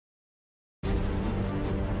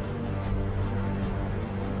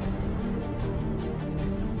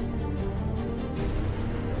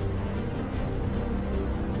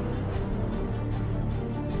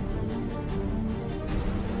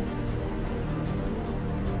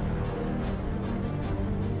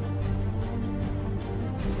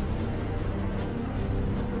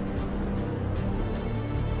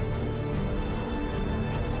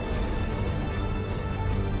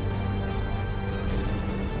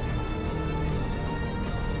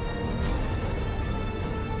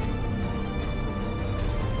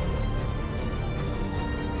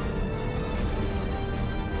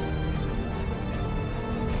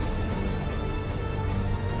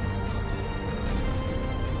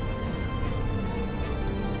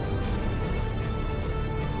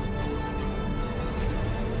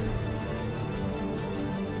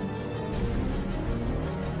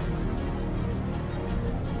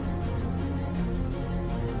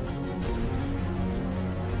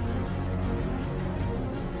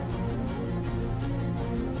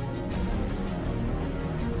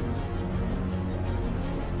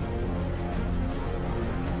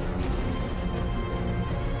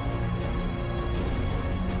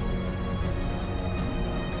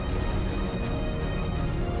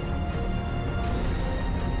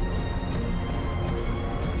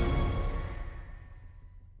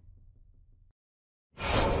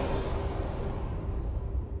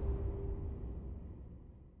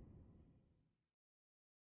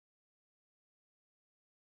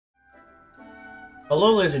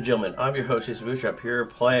Hello, ladies and gentlemen. I'm your host, BootStrapp, here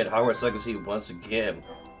playing Hogwarts Legacy once again.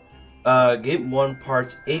 Game 1,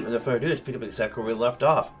 Part 8. Without further ado, pick up exactly where we left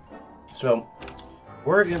off. So,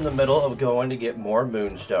 we're in the middle of going to get more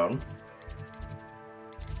Moonstone.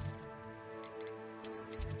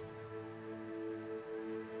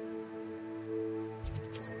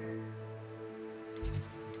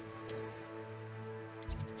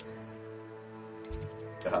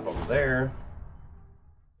 Hop over there.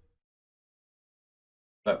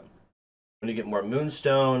 But when you get more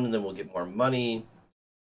Moonstone, and then we'll get more money.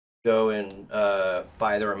 Go and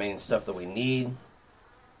buy the remaining stuff that we need.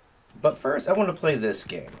 But first, I want to play this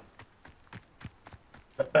game.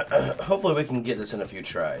 Hopefully we can get this in a few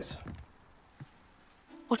tries.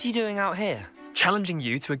 What are you doing out here? Challenging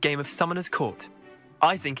you to a game of Summoner's Court.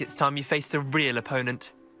 I think it's time you faced a real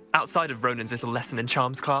opponent, outside of Ronan's little lesson in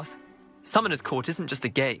charms class. Summoner's Court isn't just a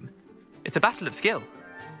game. It's a battle of skill.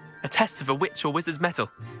 A test of a witch or wizard's mettle.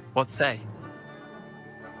 What say?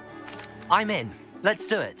 I'm in. Let's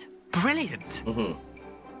do it. Brilliant!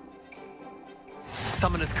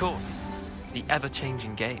 Summoner's Court. The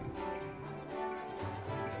ever-changing game.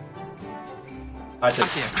 I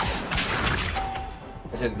think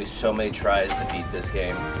there'll be so many tries to beat this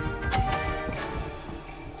game.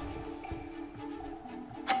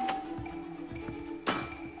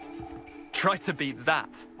 Try to beat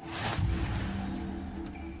that.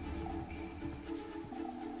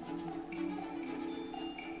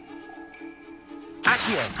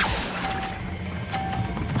 Accio!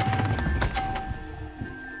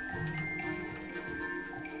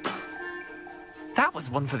 That was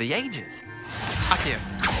one for the ages. Accio.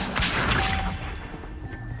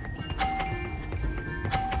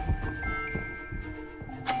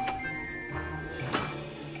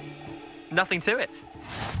 Nothing to it.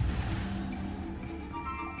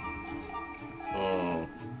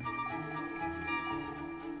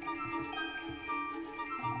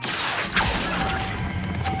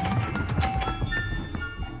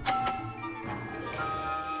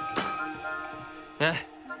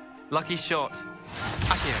 Lucky shot.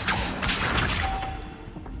 Accio.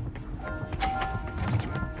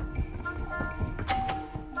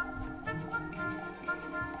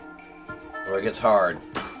 Oh, it gets hard.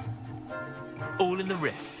 All in the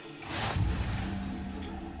wrist.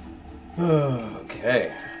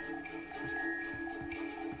 Okay.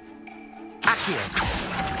 Accio!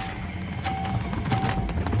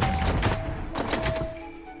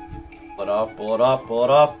 Pull it off, pull it off, pull it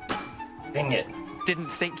off. Dang it. Didn't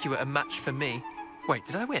think you were a match for me. Wait,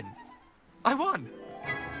 did I win? I won!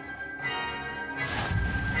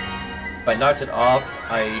 If I knocked it off,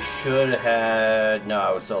 I should have had... No,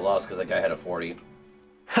 I was still lost because that guy had a 40.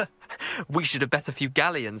 We should have bet a few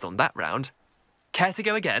galleons on that round. Care to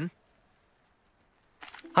go again?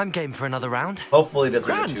 I'm game for another round. Hopefully it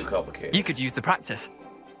doesn't Grand. get too complicated. You could use the practice.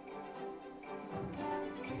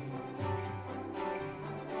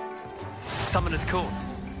 Summoner's Court.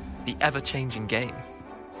 The ever-changing game.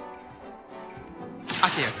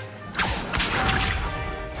 Accio.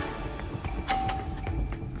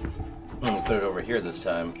 Put it over here this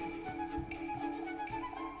time.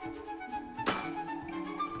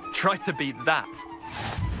 Try to beat that.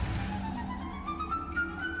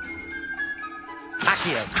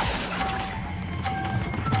 Accio!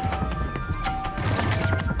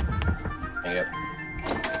 Dang it.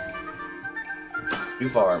 Too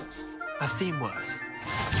far. I've seen worse.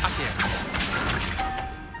 Accio.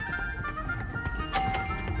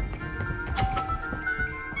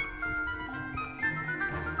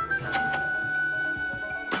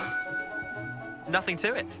 Nothing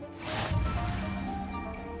to it.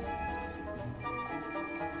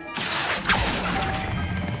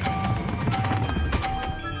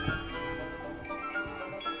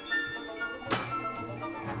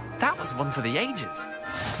 That was one for the ages.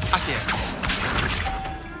 Accio.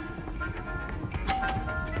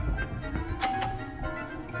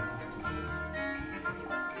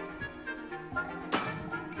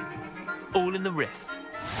 All in the wrist.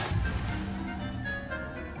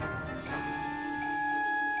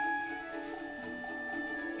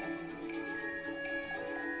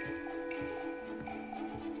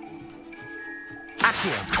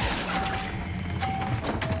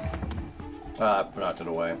 I knocked it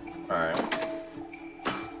away. Alright.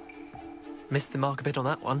 Missed the mark a bit on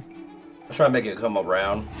that one. I was trying to make it come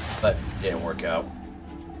around, but it didn't work out.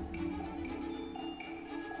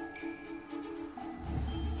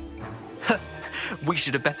 We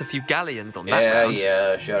should have bet a few galleons on that round.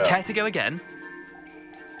 Yeah, shut up. Care to go again?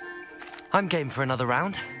 I'm game for another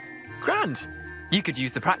round. Grand. You could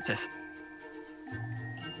use the practice.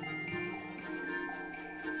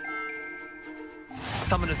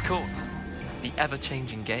 Summoner's Court. The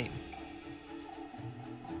ever-changing game.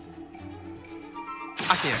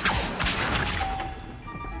 Accio.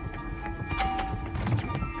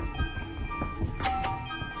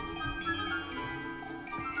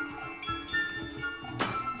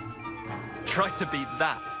 Try to beat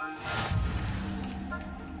that.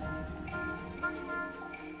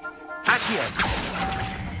 Accio.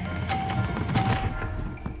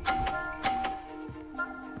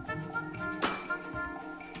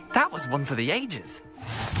 That was one for the ages.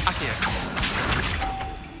 Accio.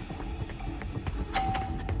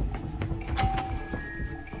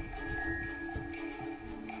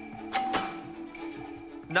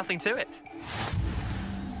 Nothing to it.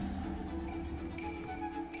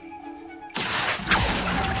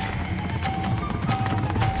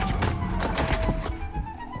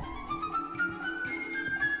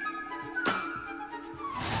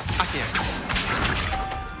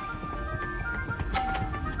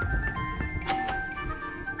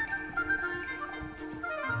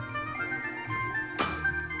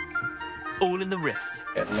 All in the wrist.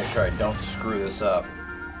 Yeah, to make sure I don't screw this up.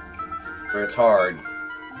 Where it's hard.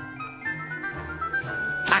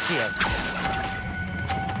 Accio.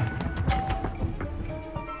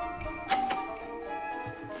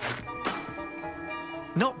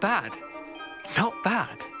 Not bad. Not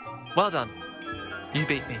bad. Well done. You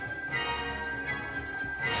beat me.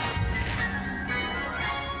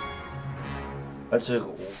 That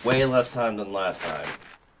took way less time than last time.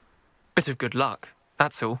 Bit of good luck,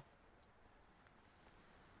 that's all.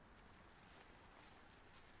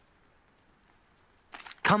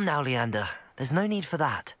 Come now, Leander. There's no need for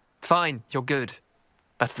that. Fine, you're good.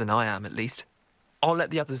 Better than I am, at least. I'll let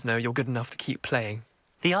the others know you're good enough to keep playing.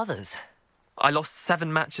 The others? I lost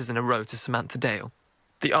 7 matches in a row to Samantha Dale.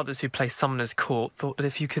 The others who play Summoner's Court thought that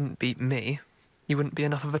if you couldn't beat me, you wouldn't be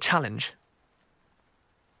enough of a challenge.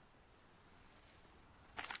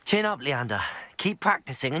 Chin up, Leander. Keep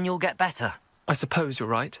practicing and you'll get better. I suppose you're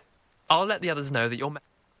right. I'll let the others know that you're...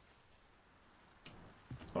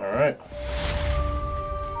 Alright.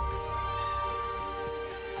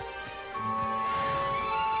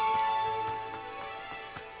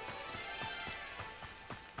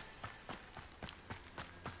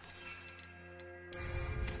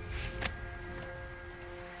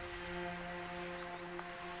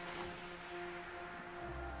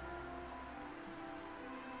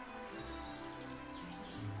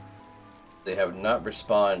 They have not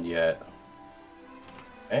respawned yet.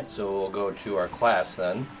 Okay, so we'll go to our class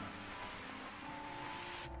then.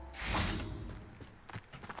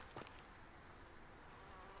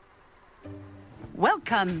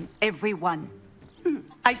 Welcome, everyone.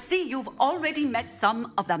 I see you've already met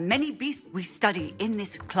some of the many beasts we study in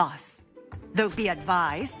this class. Though be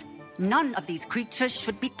advised, none of these creatures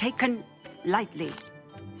should be taken lightly.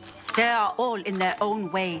 They are all in their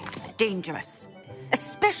own way dangerous,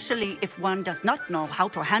 especially if one does not know how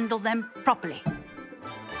to handle them properly.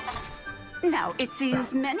 Now, it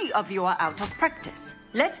seems many of you are out of practice.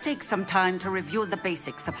 Let's take some time to review the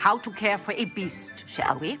basics of how to care for a beast,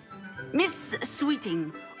 shall we? Miss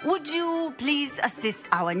Sweeting, would you please assist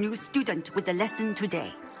our new student with the lesson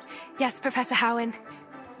today? Yes, Professor Howen.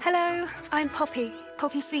 Hello, I'm Poppy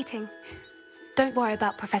Sweeting. Don't worry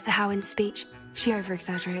about Professor Howen's speech. She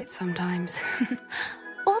over-exaggerates sometimes.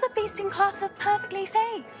 All the beasts in class are perfectly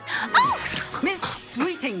safe. Oh! Miss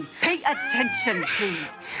Sweeting, pay attention,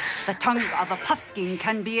 please. The tongue of a puffskein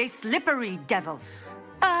can be a slippery devil.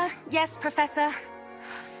 Yes, Professor.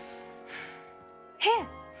 Here,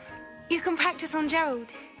 you can practice on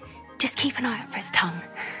Gerald. Just keep an eye out for his tongue.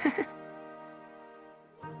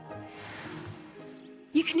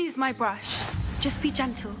 You can use my brush. Just be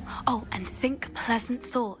gentle. Oh, and think pleasant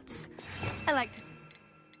thoughts. I like to...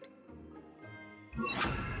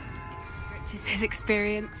 Enriches his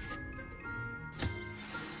experience.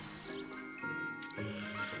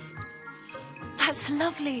 That's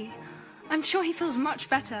lovely. I'm sure he feels much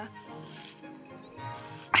better.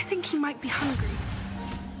 I think he might be hungry.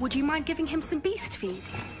 Would you mind giving him some beast feed?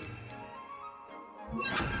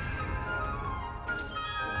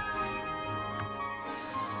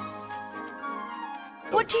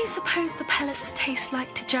 What do you suppose the pellets taste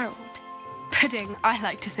like to Gerald? Pudding, I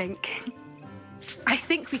like to think. I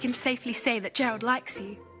think we can safely say that Gerald likes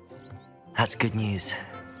you. That's good news.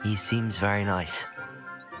 He seems very nice.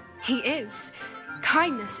 He is.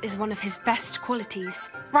 Kindness is one of his best qualities,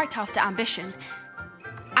 right after ambition.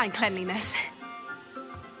 And cleanliness.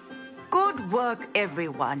 Good work,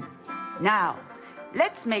 everyone. Now,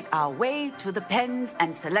 let's make our way to the pens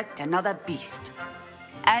and select another beast.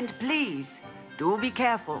 And please, do be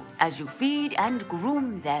careful as you feed and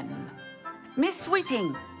groom them. Miss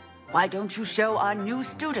Sweeting, why don't you show our new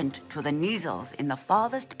student to the Kneazles in the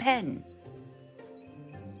farthest pen?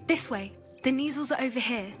 This way. The Kneazles are over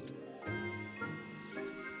here.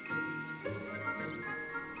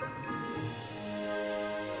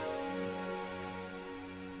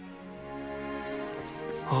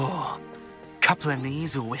 Oh, couple of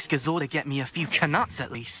Kneazle whiskers ought to get me a few canuts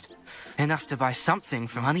at least. Enough to buy something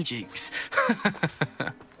from Honeydukes.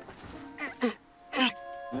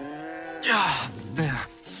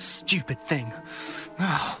 Stupid thing.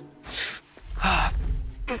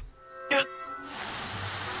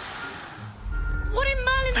 What in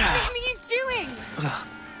Merlin's name are you doing?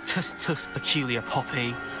 Tuss, peculiar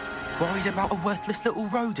Poppy. Worried about a worthless little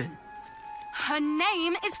rodent? Her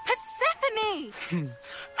name is Persephone!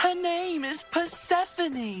 Her name is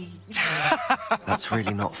Persephone! That's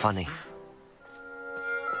really not funny.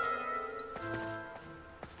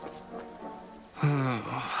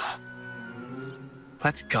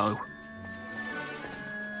 Let's go.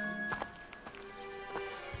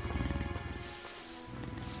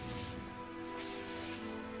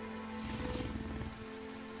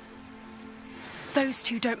 Those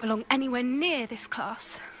two don't belong anywhere near this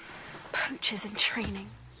class. Poachers in training.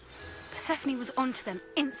 Persephone was onto them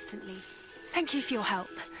instantly. Thank you for your help.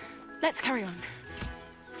 Let's carry on.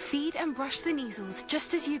 Feed and brush the Kneazles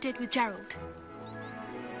just as you did with Gerald.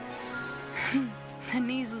 The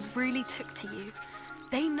Kneazles really took to you.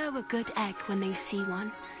 They know a good egg when they see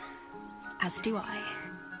one. As do I.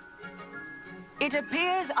 It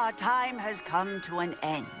appears our time has come to an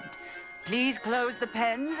end. Please close the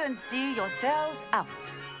pens and see yourselves out.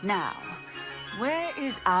 Now, where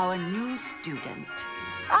is our new student?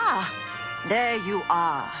 Ah, there you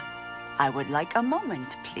are. I would like a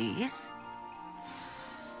moment, please.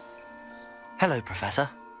 Hello, Professor.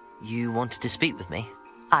 You wanted to speak with me?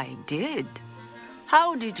 I did.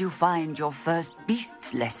 How did you find your first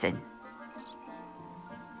beasts lesson?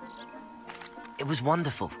 It was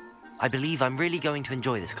wonderful. I believe I'm really going to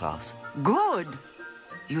enjoy this class. Good.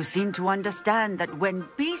 You seem to understand that when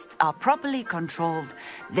beasts are properly controlled,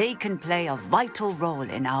 they can play a vital role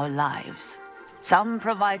in our lives. Some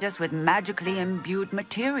provide us with magically imbued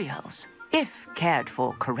materials, if cared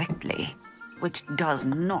for correctly, which does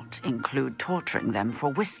not include torturing them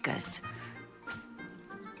for whiskers.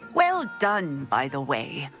 Well done, by the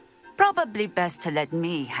way. Probably best to let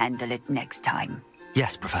me handle it next time.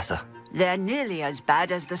 Yes, Professor. They're nearly as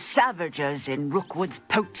bad as the Savagers in Rookwood's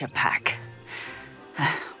poacher pack.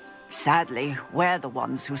 Sadly, we're the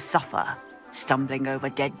ones who suffer, stumbling over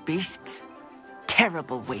dead beasts.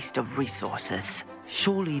 Terrible waste of resources.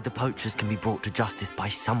 Surely the poachers can be brought to justice by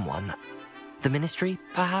someone. The Ministry,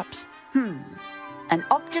 perhaps? An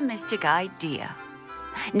optimistic idea.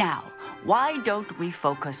 Now, why don't we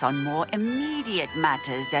focus on more immediate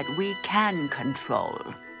matters that we can control?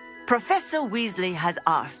 Professor Weasley has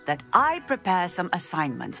asked that I prepare some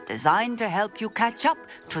assignments designed to help you catch up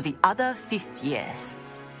to the other fifth years.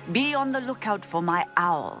 Be on the lookout for my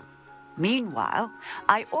owl. Meanwhile,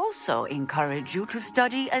 I also encourage you to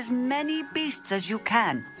study as many beasts as you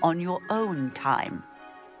can on your own time.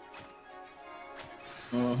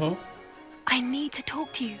 I need to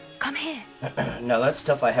talk to you. Come here. Now, that's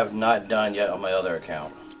stuff I have not done yet on my other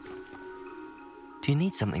account. Do you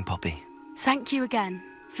need something, Poppy? Thank you again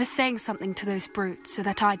for saying something to those brutes so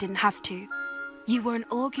that I didn't have to. You were an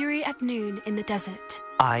augury at noon in the desert.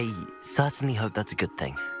 I certainly hope that's a good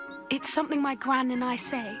thing. It's something my gran and I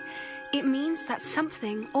say. It means that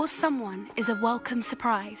something or someone is a welcome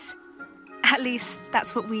surprise. At least,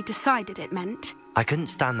 that's what we decided it meant. I couldn't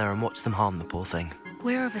stand there and watch them harm the poor thing.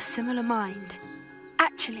 We're of a similar mind.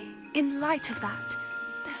 Actually, in light of that,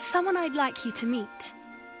 there's someone I'd like you to meet.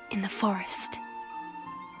 In the forest.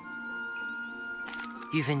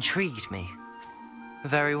 You've intrigued me.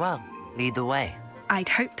 Very well. Lead the way. I'd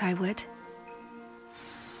hoped I would.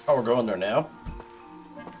 Oh, we're going there now?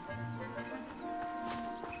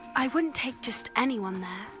 I wouldn't take just anyone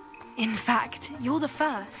there. In fact, you're the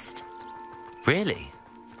first. Really?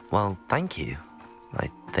 Well, thank you, I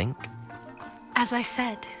think. As I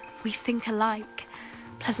said, we think alike.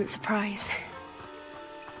 Pleasant surprise.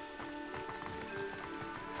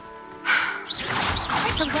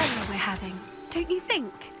 Quite the weather we're having, don't you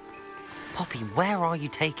think? Poppy, where are you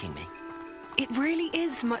taking me? It really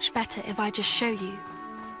is much better if I just show you.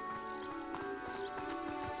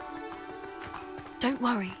 Don't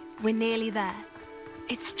worry, we're nearly there.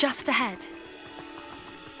 It's just ahead.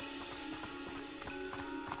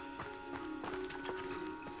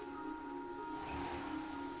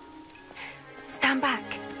 Stand back.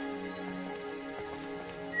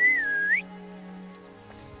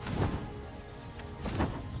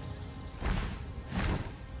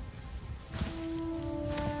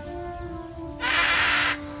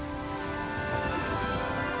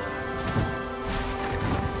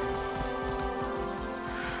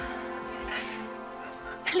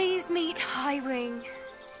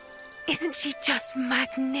 Isn't she just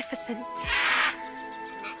magnificent?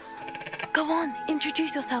 Go on,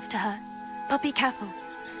 introduce yourself to her. But be careful.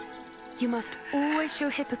 You must always show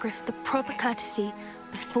hippogriffs the proper courtesy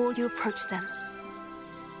before you approach them.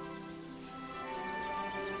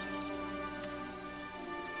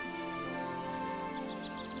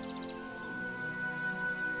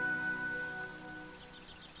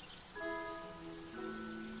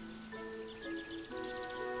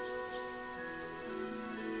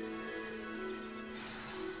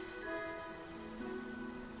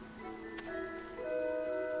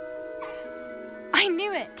 I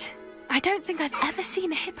knew it! I don't think I've ever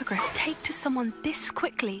seen a hippogriff take to someone this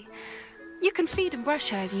quickly. You can feed and brush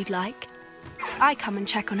her if you'd like. I come and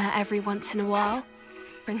check on her every once in a while.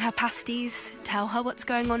 Bring her pasties, tell her what's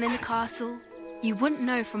going on in the castle. You wouldn't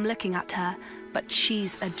know from looking at her, but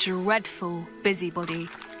she's a dreadful busybody.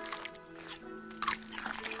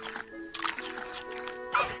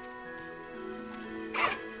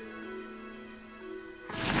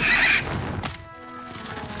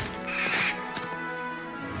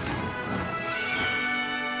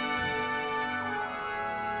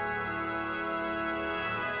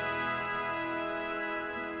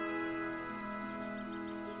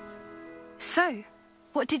 So,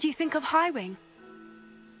 what did you think of Highwing?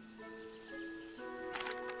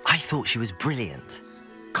 I thought she was brilliant.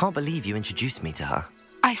 Can't believe you introduced me to her.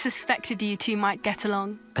 I suspected you two might get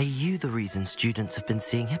along. Are you the reason students have been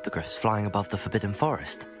seeing hippogriffs flying above the Forbidden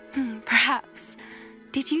Forest? Perhaps.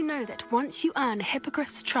 Did you know that once you earn a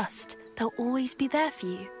hippogriff's trust, they'll always be there for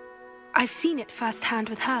you? I've seen it firsthand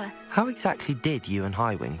with her. How exactly did you and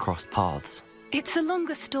Highwing cross paths? It's a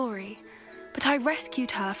longer story, but I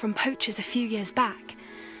rescued her from poachers a few years back.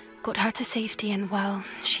 Got her to safety and, well,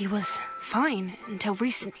 she was fine until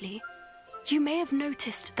recently. You may have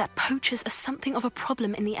noticed that poachers are something of a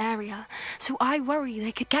problem in the area, so I worry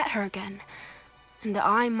they could get her again. And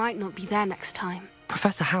I might not be there next time.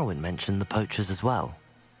 Professor Howen mentioned the poachers as well.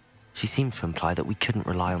 She seemed to imply that we couldn't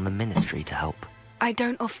rely on the Ministry to help. I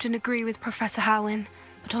don't often agree with Professor Howen,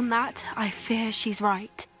 but on that, I fear she's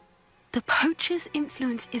right. The poachers'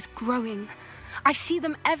 influence is growing. I see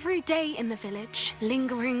them every day in the village,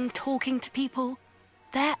 lingering, talking to people.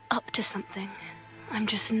 They're up to something. I'm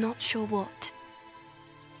just not sure what.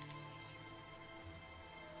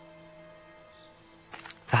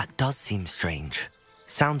 That does seem strange.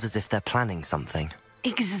 Sounds as if they're planning something.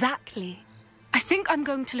 Exactly. I think I'm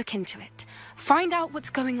going to look into it. Find out what's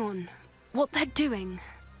going on, what they're doing.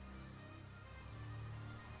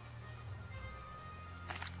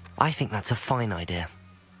 I think that's a fine idea.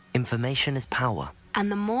 Information is power.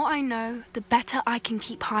 And the more I know, the better I can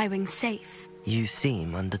keep Highwing safe. You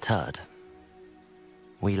seem undeterred.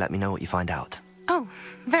 Will you let me know what you find out? Oh,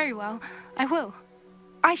 very well. I will.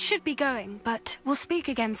 I should be going, but we'll speak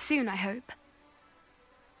again soon, I hope.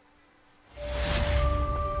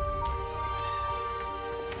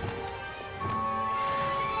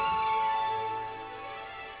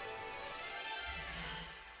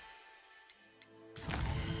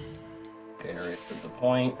 Okay, erase the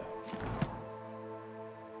point.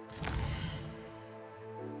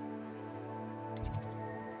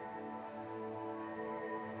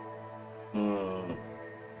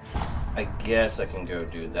 I guess I can go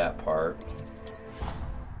do that part.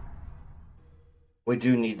 We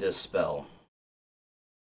do need this spell.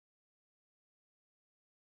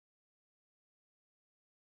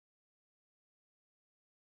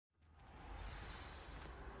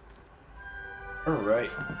 All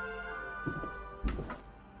right.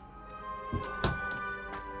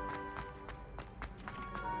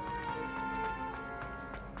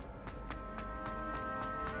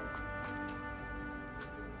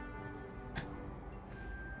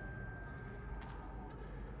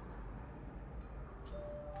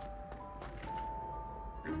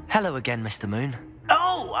 Hello again, Mr. Moon.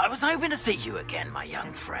 Oh, I was hoping to see you again, my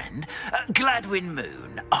young friend. Gladwin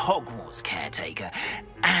Moon, Hogwarts caretaker,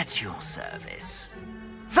 at your service.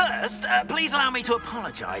 First, please allow me to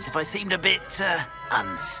apologise if I seemed a bit,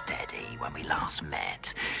 unsteady when we last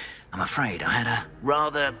met. I'm afraid I had a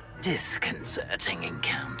rather disconcerting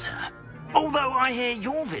encounter. Although I hear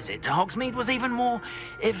your visit to Hogsmeade was even more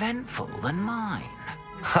eventful than mine.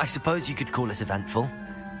 I suppose you could call it eventful.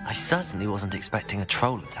 I certainly wasn't expecting a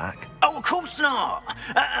troll attack. Oh, of course not.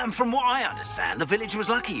 And from what I understand, the village was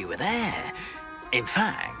lucky you were there. In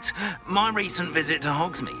fact, my recent visit to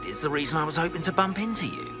Hogsmeade is the reason I was hoping to bump into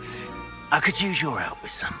you. I could use your help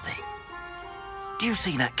with something. Do you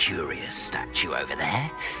see that curious statue over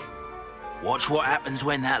there? Watch what happens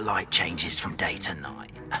when that light changes from day to night.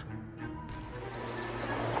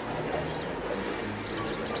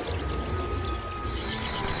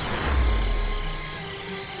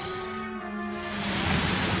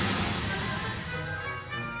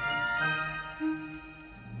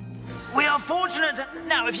 fortunate.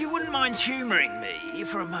 Now, if you wouldn't mind humouring me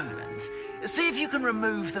for a moment, see if you can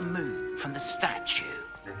remove the moon from the statue.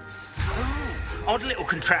 Ooh, odd little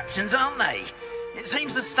contraptions, aren't they? It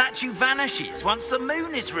seems the statue vanishes once the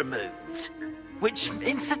moon is removed, which,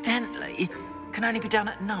 incidentally, can only be done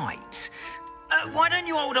at night. Why don't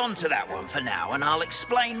you hold on to that one for now, and I'll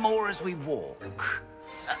explain more as we walk.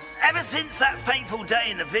 Ever since that fateful day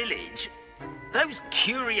in the village, those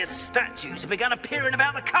curious statues have begun appearing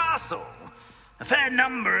about the castle. A fair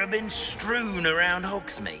number have been strewn around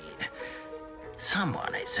Hogsmeade.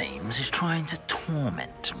 Someone, it seems, is trying to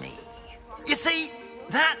torment me. You see,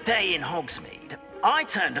 that day in Hogsmeade, I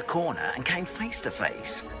turned a corner and came face to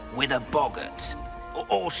face with a boggart,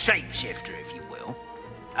 or shapeshifter, if you will,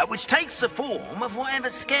 which takes the form of whatever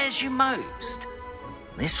scares you most.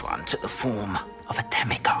 This one took the form of a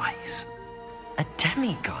demiguise. A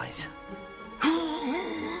demiguise?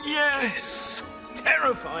 Yes!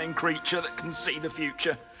 Terrifying creature that can see the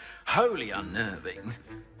future. Wholly unnerving.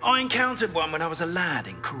 I encountered one when I was a lad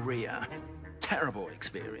in Korea. Terrible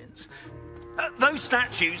experience. Those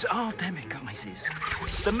statues are demiguises.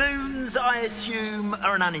 The moons, I assume,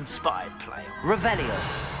 are an uninspired play. Revelio.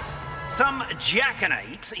 Some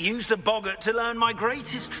jackanapes used a boggart to learn my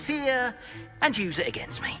greatest fear and use it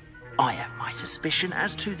against me. I have my suspicion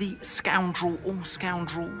as to the scoundrel or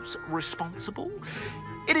scoundrels responsible.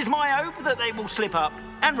 It is my hope that they will slip up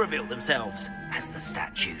and reveal themselves as the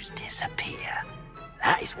statues disappear.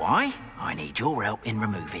 That is why I need your help in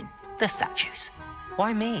removing the statues.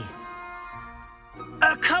 Why me?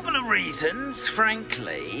 A couple of reasons,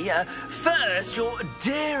 frankly. First, your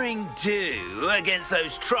daring do against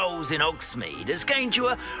those trolls in Hogsmeade has gained you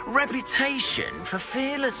a reputation for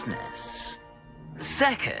fearlessness.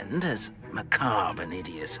 Second, as macabre and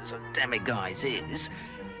hideous as a demiguise is,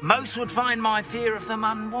 most would find my fear of them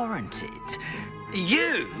unwarranted.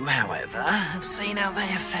 You, however, have seen how they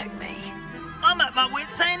affect me. I'm at my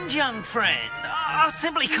wit's end, young friend. I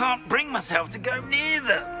simply can't bring myself to go near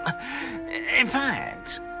them. In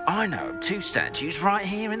fact, I know of two statues right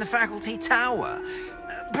here in the faculty tower.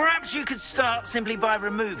 Perhaps you could start simply by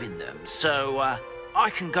removing them, so I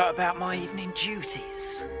can go about my evening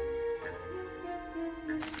duties.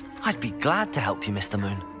 I'd be glad to help you, Mr.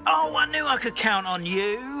 Moon. Oh, I knew I could count on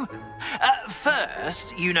you.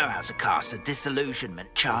 First, you know how to cast a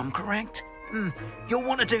disillusionment charm, correct? You'll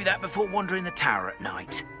want to do that before wandering the tower at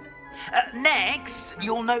night. Next,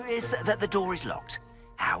 you'll notice that the door is locked.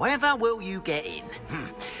 However will you get in?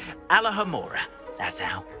 Alahomora, that's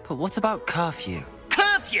how. But what about curfew?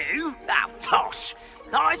 Curfew? Oh, tosh.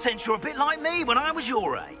 I sense you're a bit like me when I was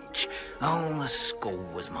your age. Oh, the school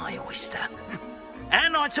was my oyster.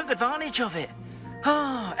 And I took advantage of it.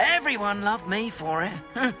 Oh, everyone loved me for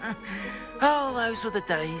it. Oh, those were the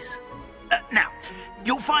days. Now,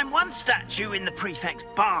 you'll find one statue in the prefect's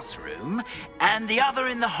bathroom and the other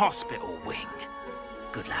in the hospital wing.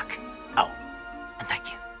 Good luck. Oh, and thank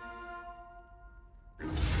you.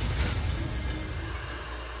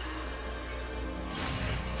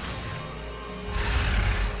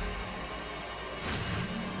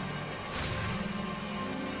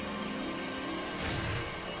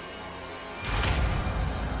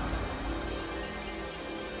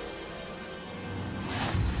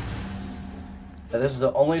 Now, this is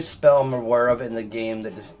the only spell I'm aware of in the game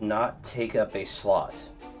that does not take up a slot.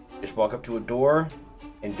 Just walk up to a door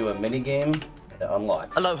and do a minigame, and it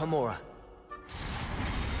unlocks. Alahomora.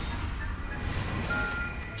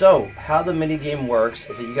 So, how the minigame works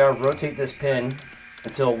is that you gotta rotate this pin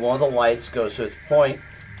until one of the lights goes to its point.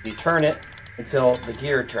 You turn it until the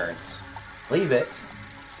gear turns. Leave it,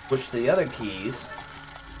 switch to the other keys,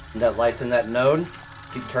 and that light's in that node.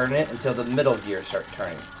 Keep turning it until the middle gear starts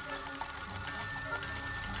turning.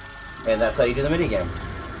 And that's how you do the minigame.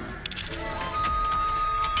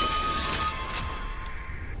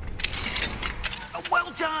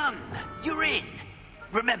 Well done! You're in!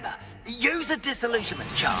 Remember, use a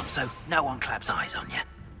disillusionment charm so no one claps eyes on you.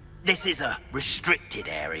 This is a restricted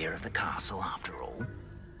area of the castle, after all.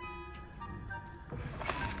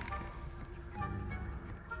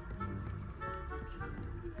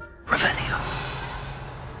 Revelio.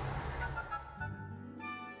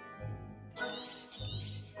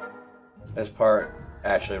 This part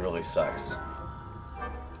actually really sucks.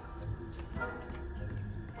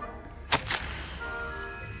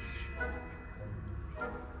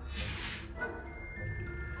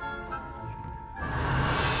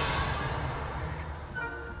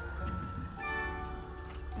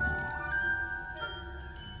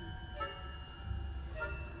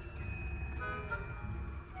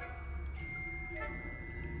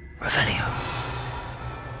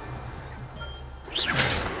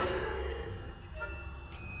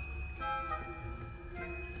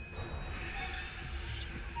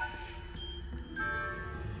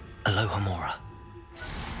 Aloha Mora.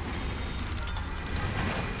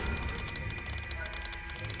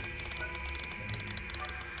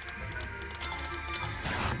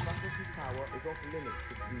 Faculty power is off limits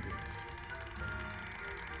to students.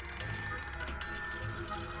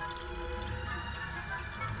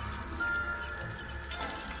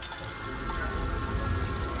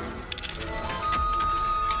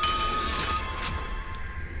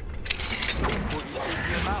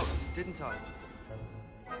 Didn't I?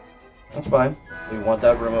 That's fine. We want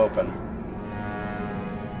that room open.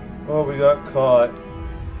 Oh, we got caught.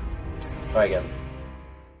 Try again.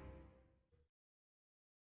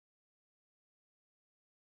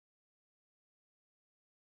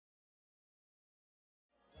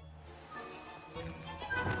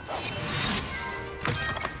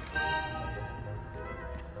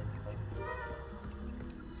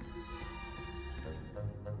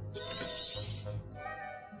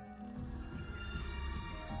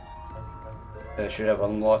 They should have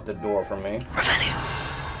unlocked the door for me.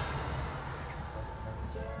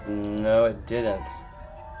 No, it didn't.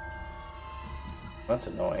 That's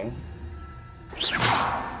annoying.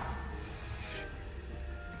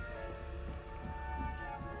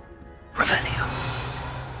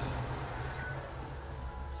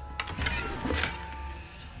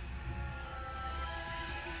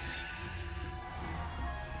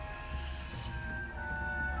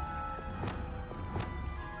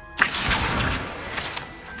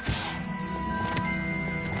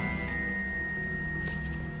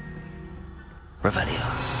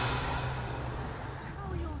 Revelio.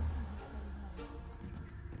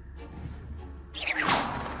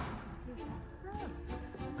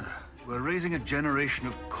 We're raising a generation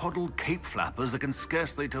of coddled cape flappers that can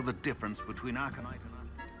scarcely tell the difference between Arcanite and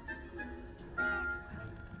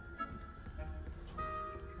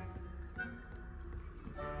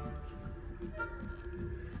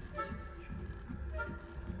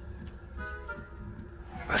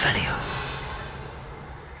Revelio.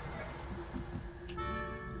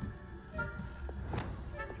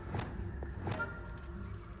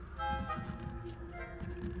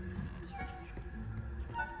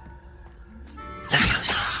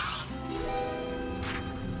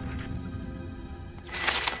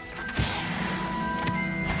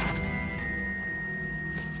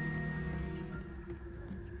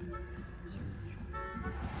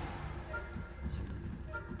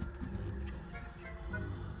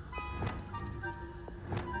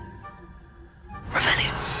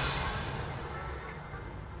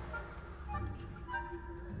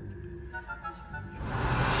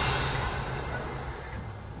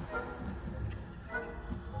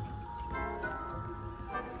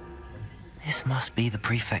 This must be the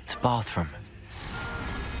prefect's bathroom.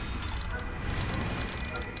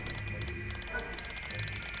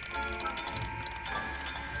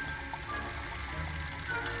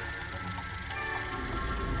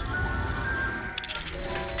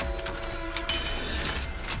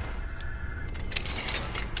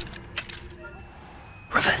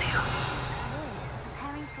 Revelio.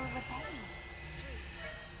 Preparing for a rebellion.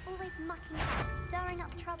 Always mucking up, stirring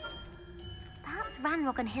up trouble. Perhaps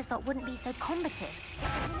Ranrock and Hislop wouldn't be so combative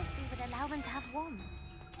if the ministry would allow them to have wands.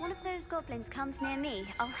 One of those goblins comes near me,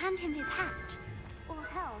 I'll hand him his hat. Or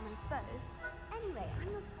helm, I suppose. Anyway,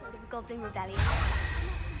 I'm not part of a goblin rebellion. I'm not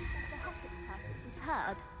the Hogwarts class we've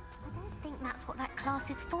heard. I don't think that's what that class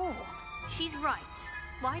is for. She's right.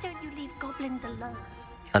 Why don't you leave goblins alone?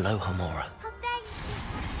 Aloha Mora. How dare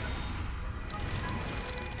you!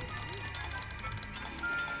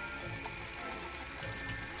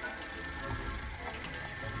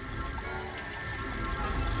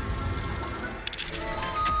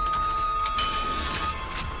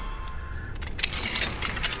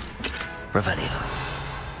 Revelio.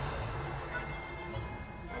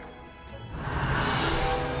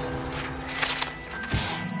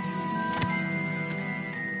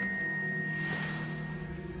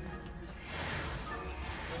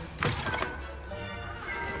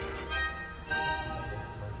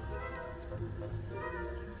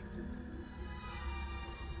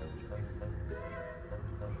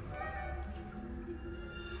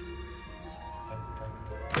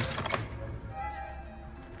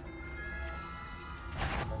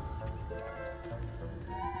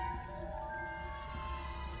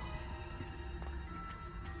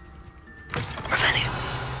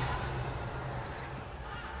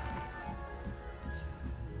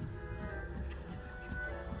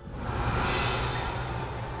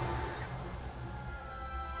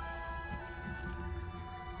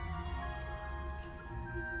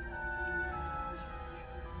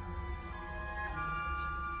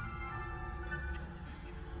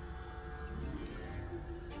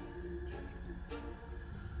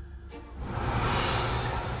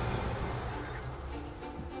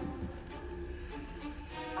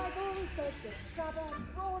 beds of trouble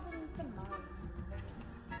broadens the mind.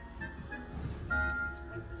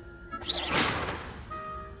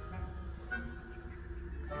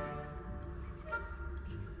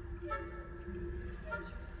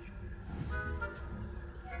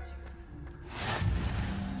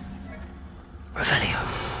 Revelio.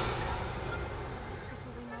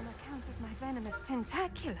 On account of my venomous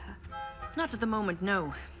tentacular. Not at the moment,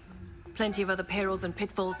 no. Plenty of other perils and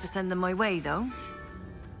pitfalls to send them my way, though.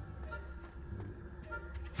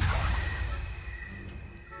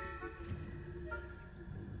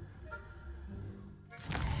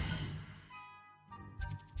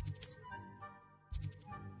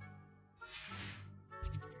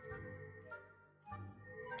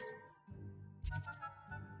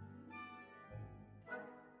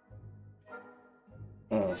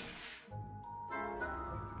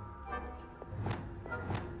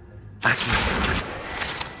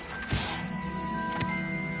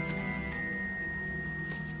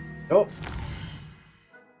 Nope.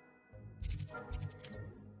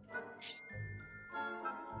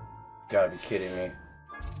 Gotta be kidding me.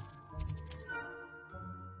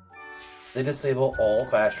 They disable all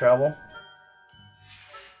fast travel?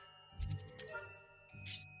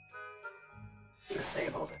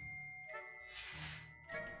 Disabled it.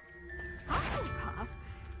 Hufflepuff?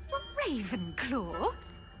 Ravenclaw?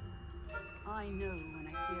 I know when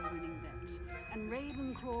I see a winning bet, and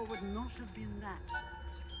Ravenclaw would not have been that.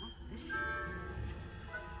 Not this year.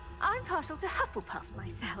 I'm partial to Hufflepuff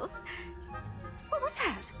myself. What was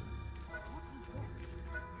that?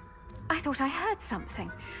 I thought I heard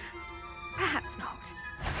something. Perhaps not.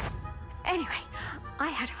 Anyway, I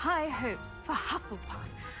had high hopes for Hufflepuff.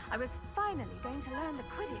 I was finally going to learn the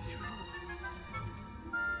Quidditch rules.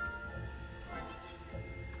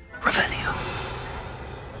 Revelio.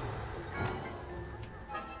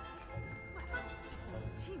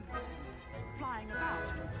 Flying about,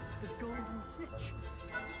 the golden snitch.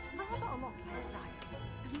 Rather a lot like,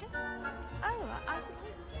 isn't it? Oh,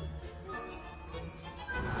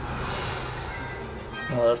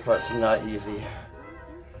 Oh, this part's not easy.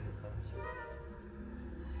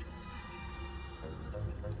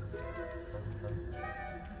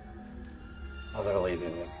 Oh, they're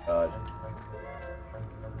leaving me. God.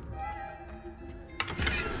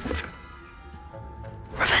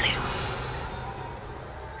 Revelio.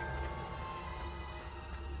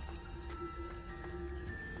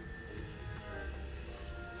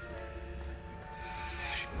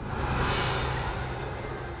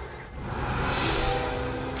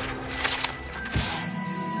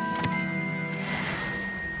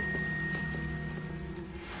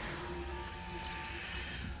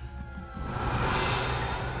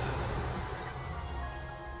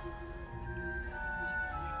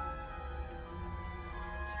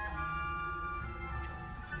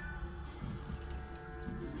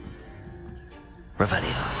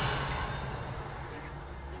 Revelio.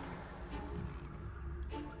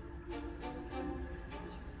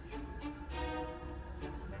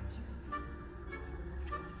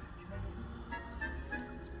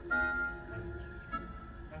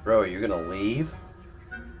 Bro, you're gonna leave?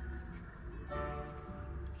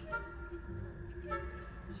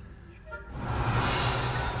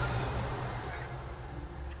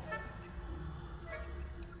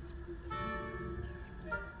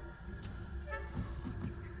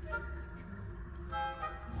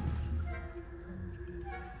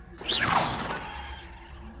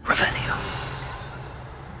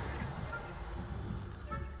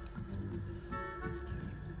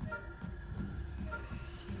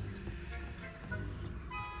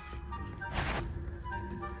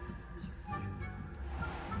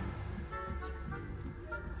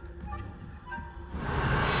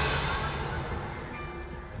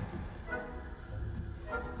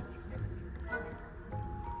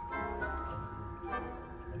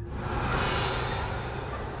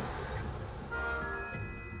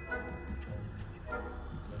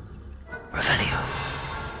 Revelio.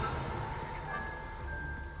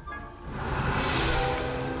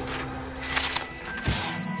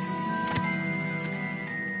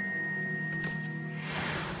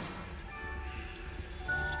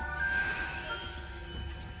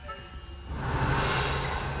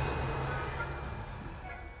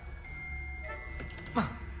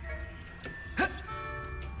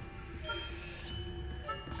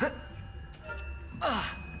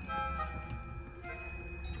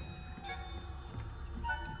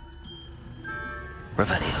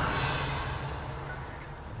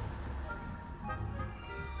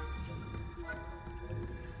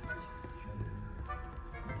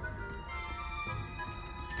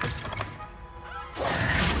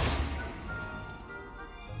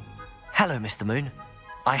 Hello, Mr. Moon.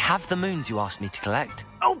 I have the moons you asked me to collect.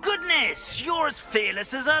 Oh, goodness! You're as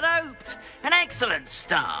fearless as I'd hoped. An excellent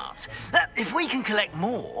start. If we can collect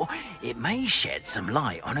more, it may shed some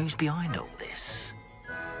light on who's behind all this.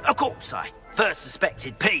 Of course, I first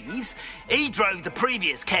suspected Peeves. He drove the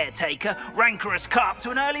previous caretaker, Rancorous Carp,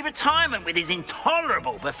 to an early retirement with his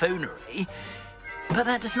intolerable buffoonery. But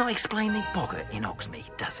that does not explain the boggart in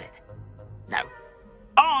Hogsmeade, does it? No.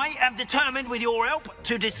 I am determined, with your help,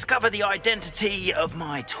 to discover the identity of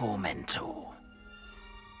my tormentor.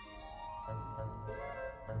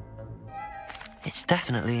 It's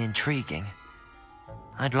definitely intriguing.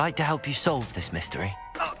 I'd like to help you solve this mystery.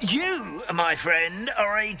 You, my friend,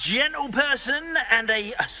 are a gentle person and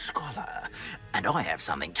a scholar, and I have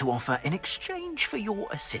something to offer in exchange for your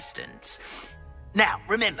assistance. Now,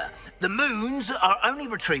 remember, the moons are only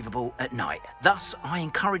retrievable at night. Thus, I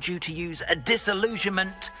encourage you to use a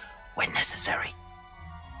disillusionment when necessary.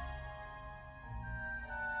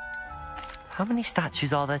 How many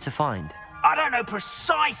statues are there to find? I don't know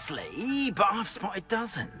precisely, but I've spotted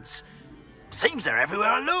dozens. Seems they're everywhere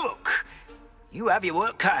I look. You have your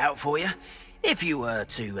work cut out for you, if you were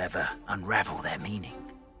to ever unravel their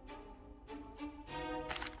meaning.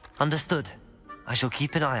 Understood. I shall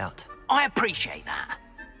keep an eye out. I appreciate that.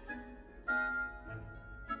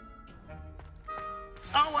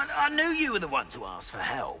 Oh, and I knew you were the one to ask for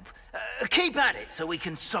help. Keep at it so we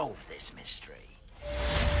can solve this mystery.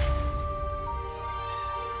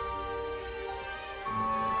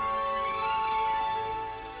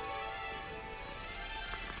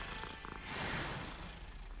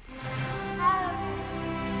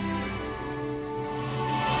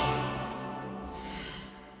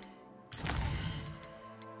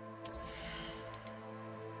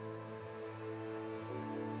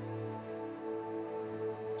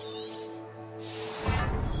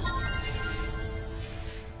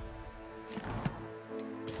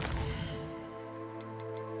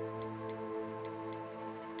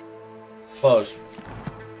 Close.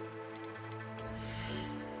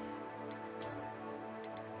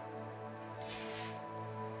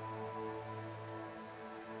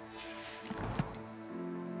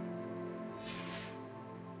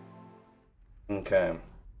 Okay.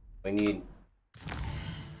 We need a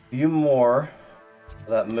few more of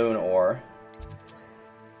that moon ore.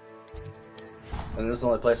 And this is the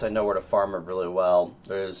only place I know where to farm it really well.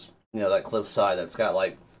 There's, that cliffside that's got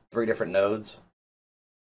like 3 different nodes.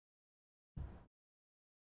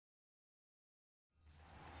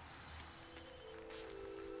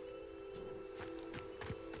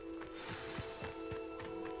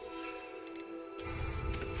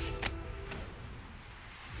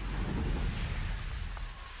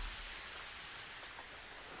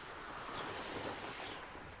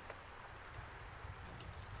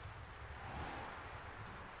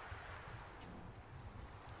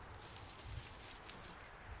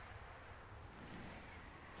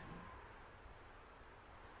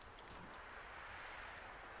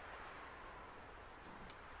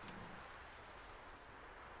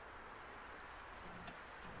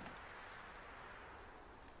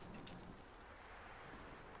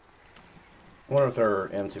 I wonder if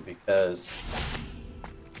they're empty because...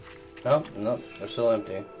 Nope, they're still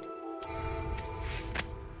empty.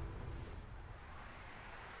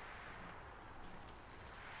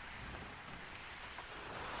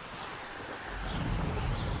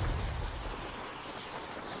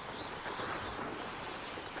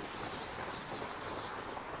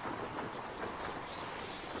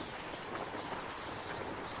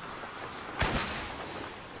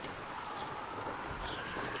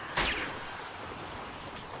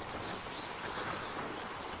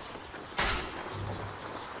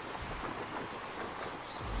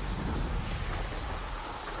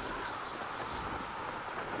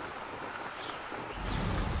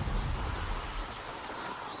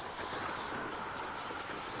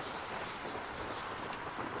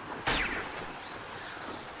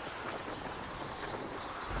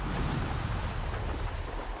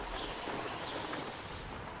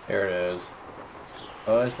 Here it is.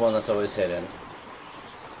 Oh, there's one that's always hidden.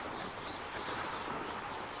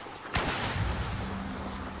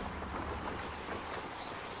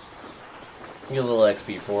 Get a little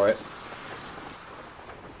XP for it.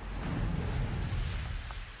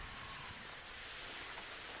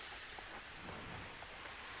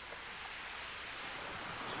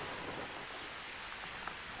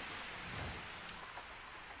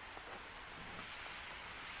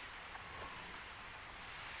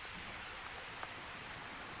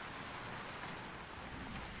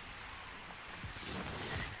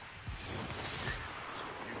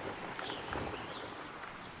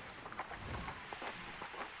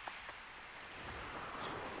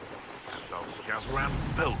 Gather round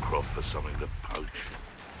Velcroft for something to poach.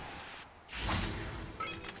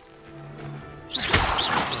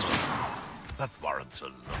 That warrants a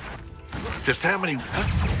look. Just how many...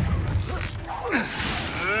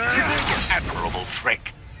 Admirable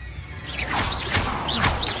trick.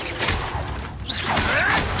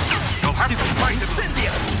 You'll have to fight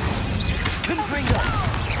Cynthia! Confringo!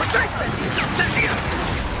 Cynthia!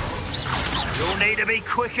 You'll need to be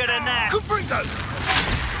quicker than that. Confringo!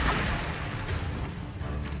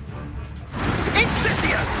 It's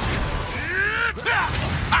Cynthia!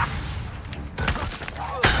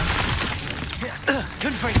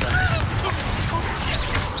 Confringo!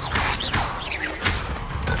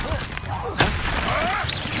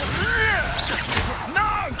 No!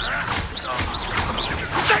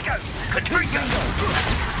 Confringo!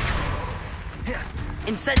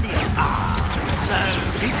 Incendio! So,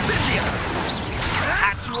 Incendio!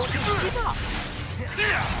 Actual keep up!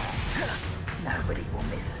 Nobody will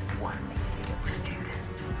miss one meeting of students.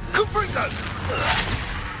 Confringo!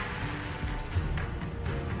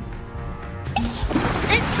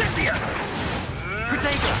 Incendio!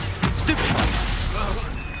 Protego! Stupid!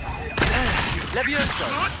 Levioso!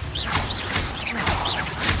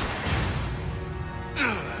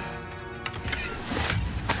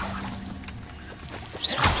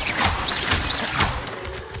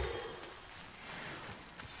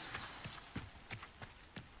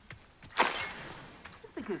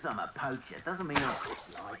 Because I'm a poacher doesn't mean I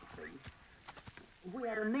like things. If we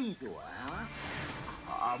had a needle hour,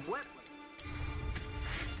 I'm wet.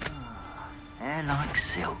 Hair like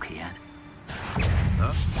silk, Ian.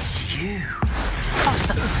 Huh? You.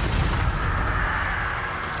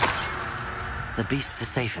 The beasts are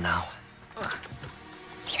safer now.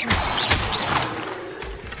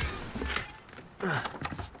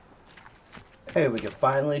 Hey, we can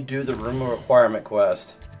finally do the room requirement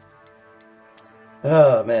quest.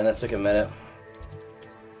 Oh man, that took a minute.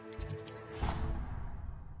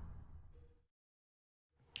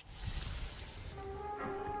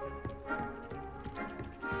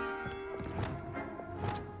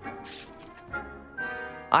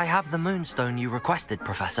 I have the moonstone you requested,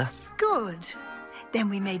 Professor. Good. Then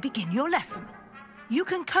we may begin your lesson. You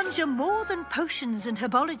can conjure more than potions and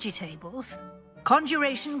herbology tables.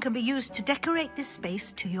 Conjuration can be used to decorate this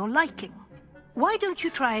space to your liking. Why don't you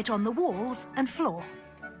try it on the walls and floor?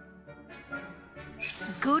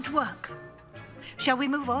 Good work. Shall we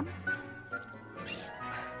move on?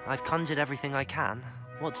 I've conjured everything I can.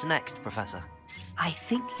 What's next, Professor? I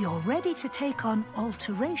think you're ready to take on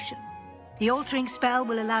alteration. The altering spell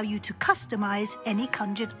will allow you to customize any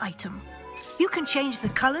conjured item. You can change the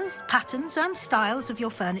colors, patterns, and styles of your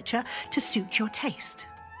furniture to suit your taste.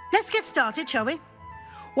 Let's get started, shall we?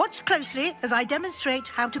 Watch closely as I demonstrate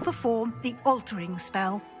how to perform the altering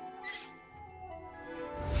spell.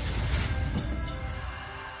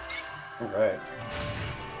 All right.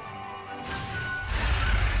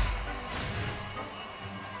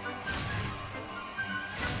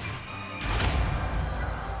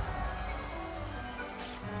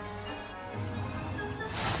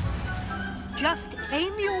 Just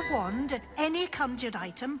aim your wand at any conjured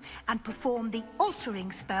item and perform the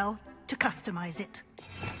altering spell to customize it.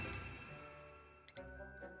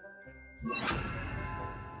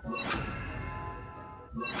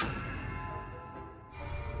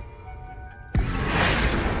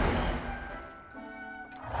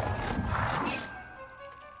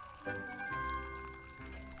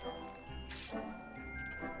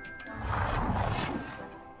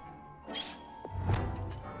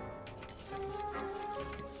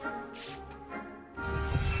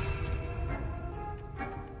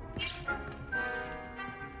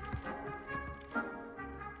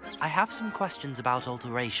 I have some questions about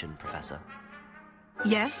alteration, Professor.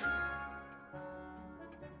 Yes?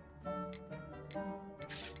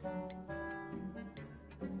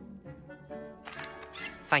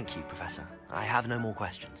 Thank you, Professor. I have no more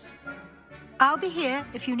questions. I'll be here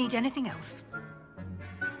if you need anything else.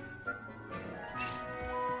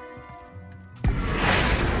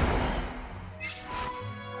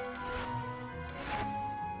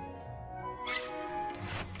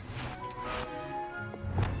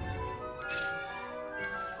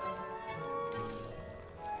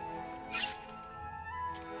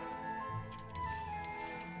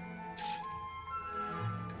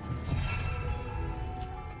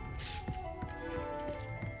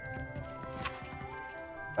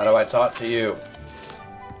 How do I talk to you?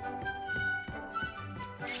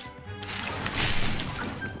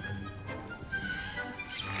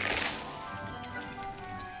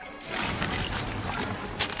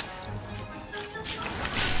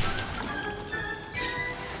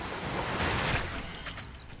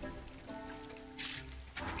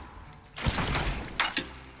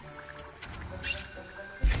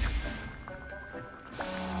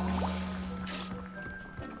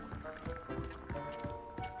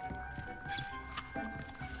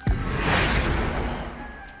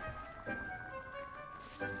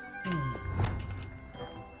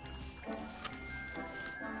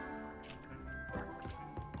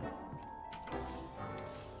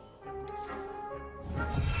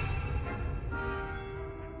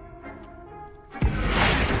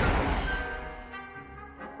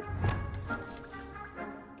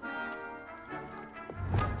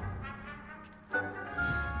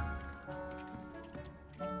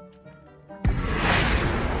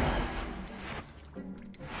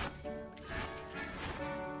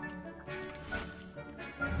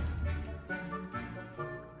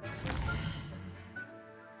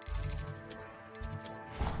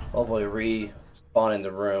 hopefully respawning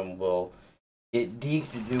the room will get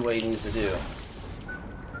Deke to do what he needs to do.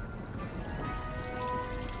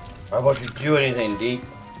 How about you do anything, Deke?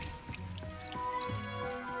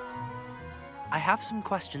 I have some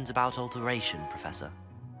questions about alteration, Professor.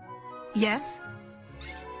 Yes?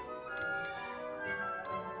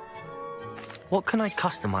 What can I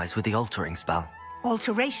customize with the altering spell?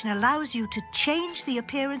 Alteration allows you to change the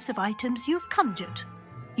appearance of items you've conjured.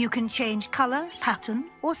 You can change color, pattern,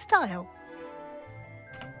 or style.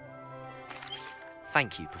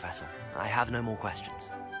 Thank you, Professor. I have no more questions.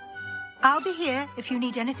 I'll be here if you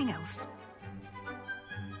need anything else.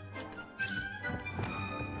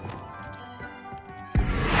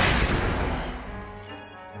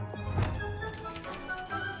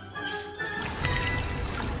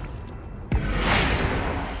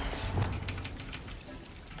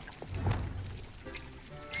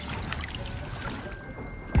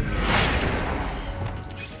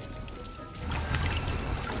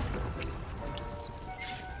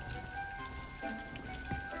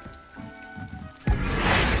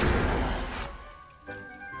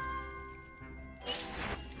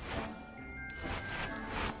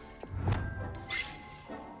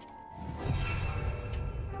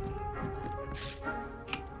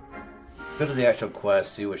 Go to the actual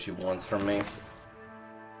quest, see what she wants from me.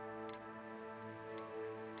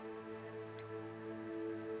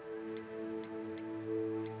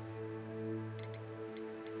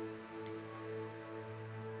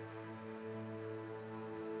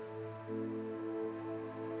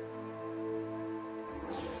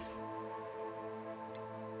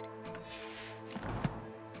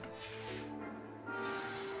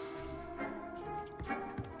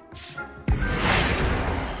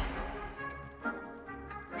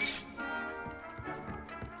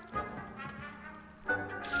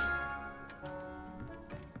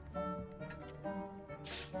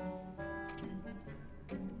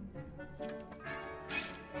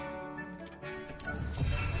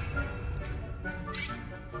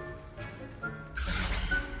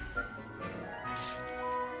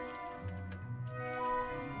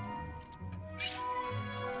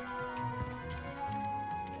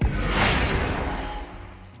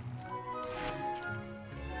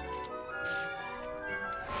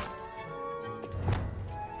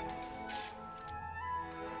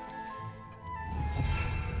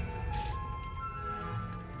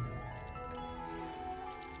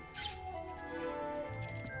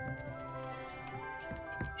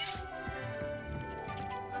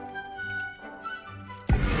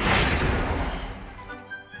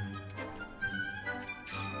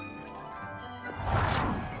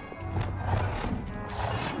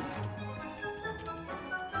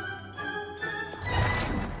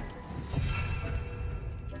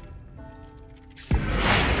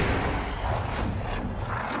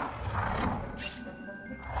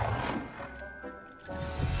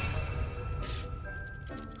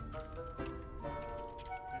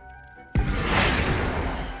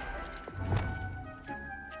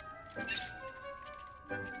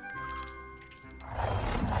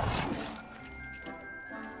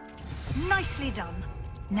 Nicely done.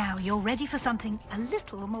 Now you're ready for something a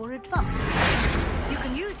little more advanced. You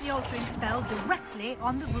can use the altering spell directly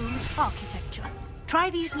on the room's architecture. Try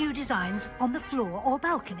these new designs on the floor or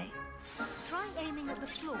balcony. Try aiming at the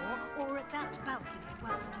floor or at that balcony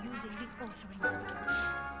whilst using the altering spell.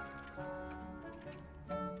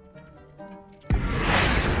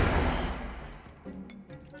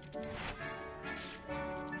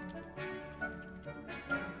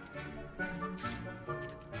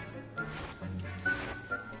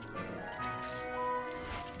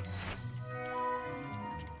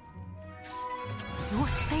 Your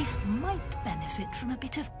space might benefit from a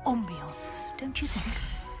bit of ambiance, don't you think?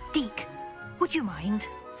 Deke, would you mind?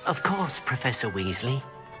 Of course, Professor Weasley.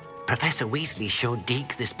 Professor Weasley showed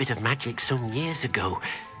Deke this bit of magic some years ago.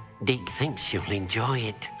 Deke thinks you'll enjoy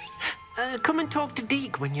it. Come and talk to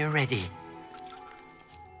Deke when you're ready.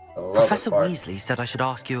 Professor Weasley said I should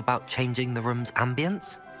ask you about changing the room's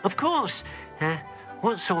ambience? Of course.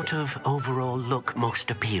 What sort of overall look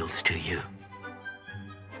most appeals to you?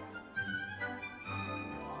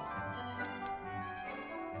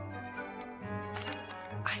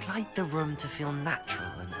 I like the room to feel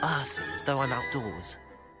natural and earthy, as though I'm outdoors.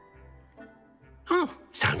 Oh,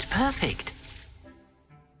 sounds perfect.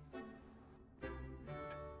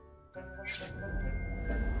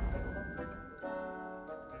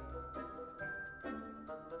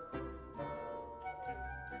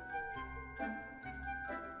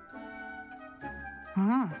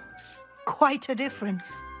 Quite a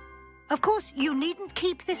difference. Of course, you needn't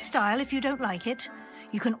keep this style if you don't like it.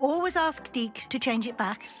 You can always ask Deke to change it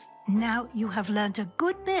back. Now you have learnt a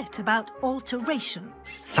good bit about alteration.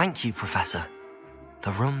 Thank you, Professor.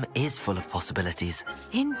 The room is full of possibilities.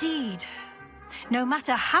 Indeed. No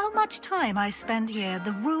matter how much time I spend here,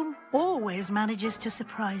 the room always manages to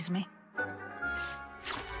surprise me.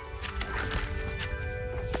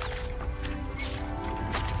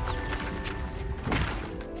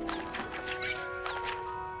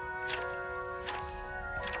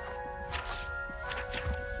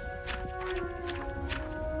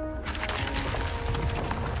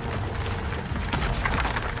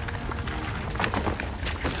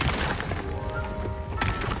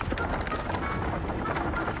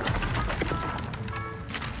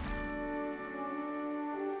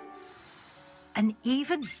 An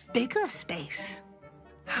even bigger space.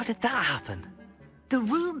 How did that happen? The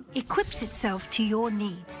room equipped itself to your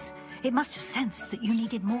needs. It must have sensed that you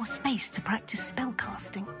needed more space to practice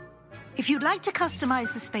spellcasting. If you'd like to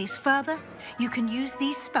customize the space further, you can use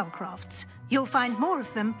these spellcrafts. You'll find more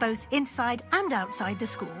of them both inside and outside the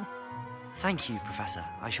school. Thank you, Professor.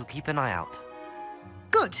 I shall keep an eye out.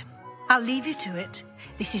 Good. I'll leave you to it.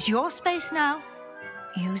 This is your space now.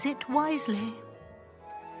 Use it wisely.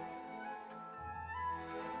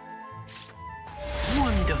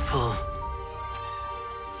 Wonderful.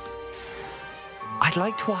 I'd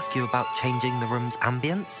like to ask you about changing the room's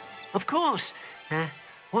ambience. Of course.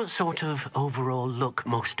 What sort of overall look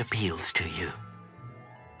most appeals to you?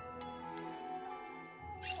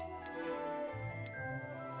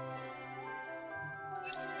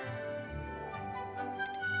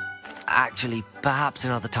 Actually, perhaps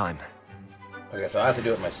another time. Okay, so I have to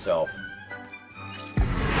do it myself.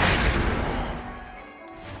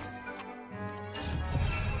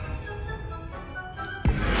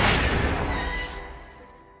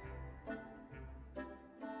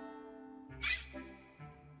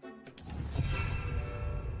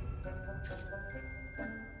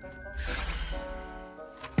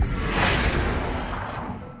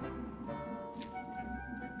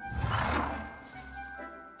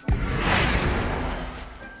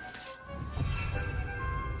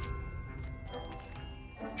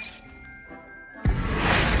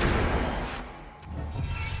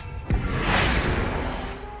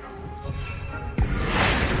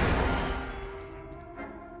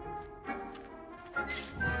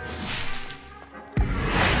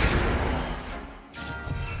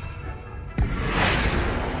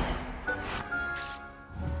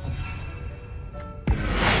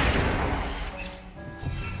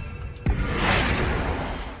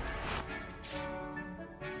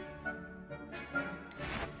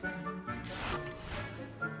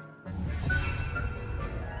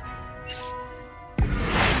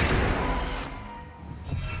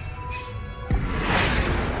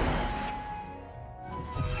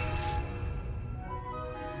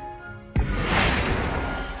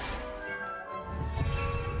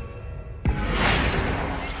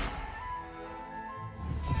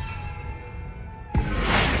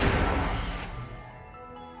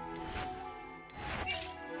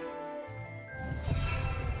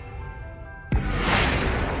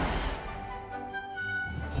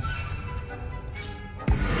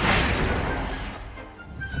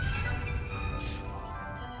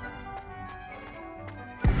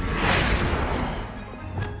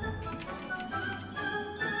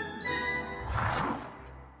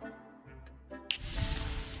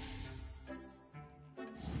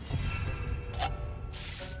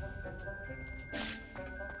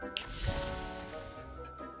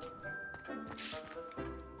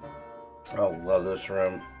 I love this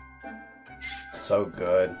room. So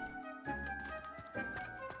good.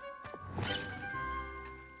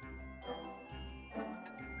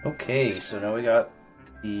 Okay, so now we got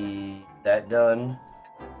that done.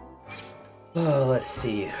 Oh, let's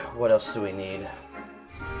see. What else do we need?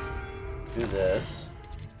 Do this.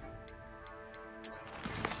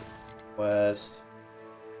 Quest.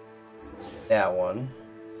 That one.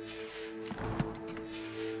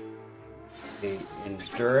 The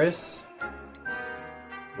Endurance.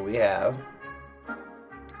 What we have.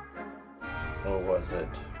 What was it?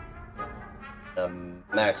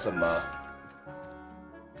 Maxima.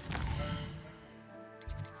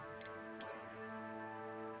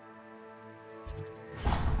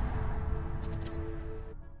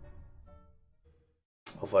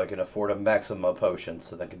 Hopefully I can afford a Maxima potion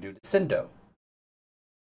so that I can do Descendo.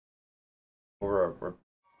 Or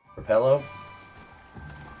a Repello.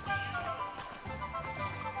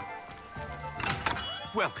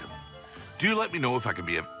 Welcome. Do let me know if I can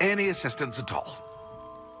be of any assistance at all.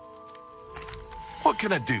 What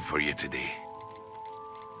can I do for you today?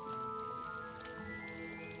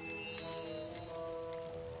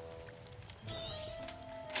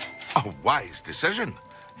 A wise decision.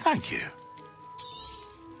 Thank you.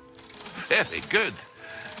 Very good.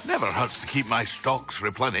 Never hurts to keep my stocks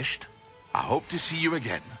replenished. I hope to see you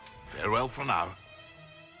again. Farewell for now.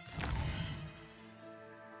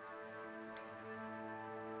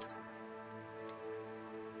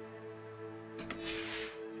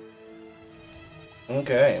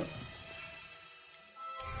 Okay.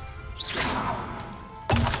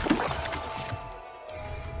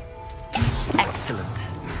 Excellent.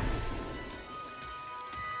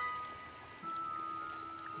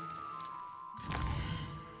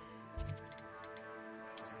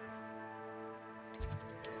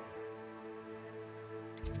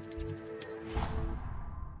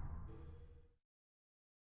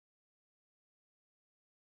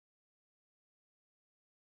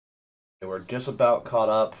 We're just about caught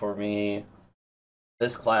up for me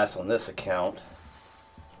this class on this account.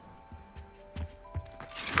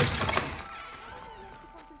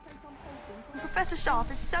 Professor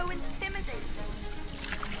Sharp is so intimidating.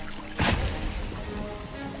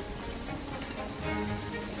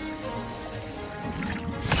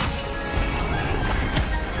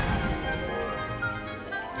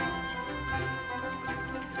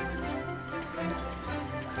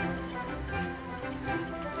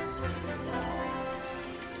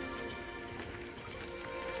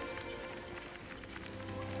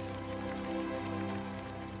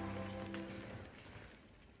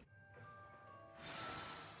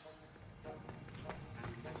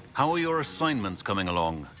 How are your assignments coming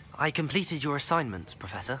along? I completed your assignments,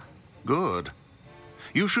 Professor. Good.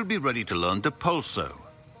 You should be ready to learn Depulso.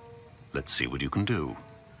 Let's see what you can do.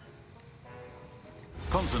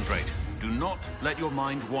 Concentrate. Do not let your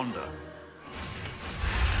mind wander.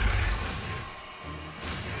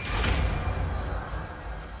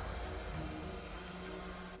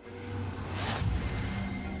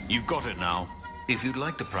 You've got it now. If you'd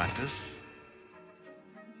like to practice...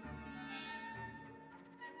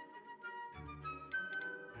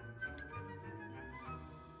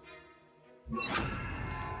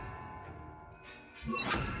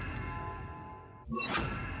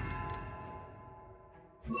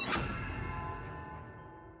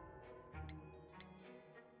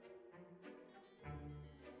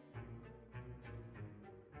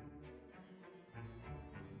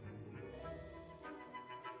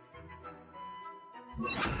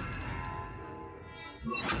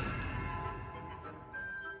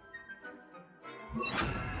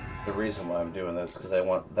 The reason why I'm doing this is because I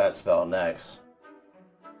want that spell next.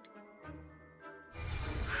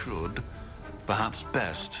 Should. Perhaps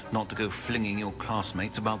best not to go flinging your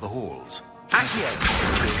classmates about the halls.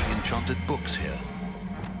 Accio! Building enchanted books here.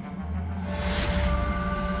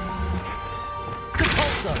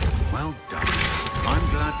 Well done. I'm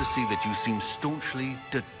glad to see that you seem staunchly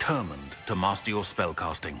determined to master your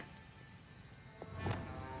spellcasting.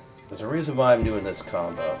 There's a reason why I'm doing this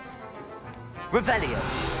combo. Revelio.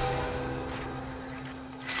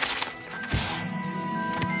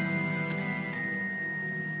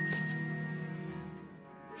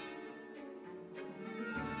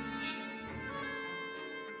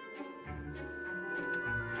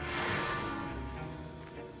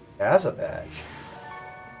 As a badge.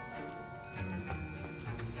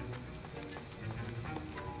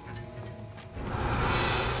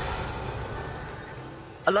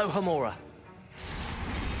 Aloha Mora.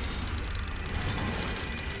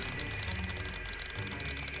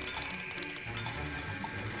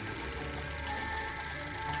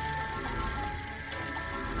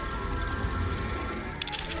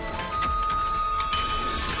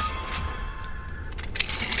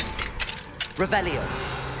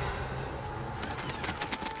 Revelio.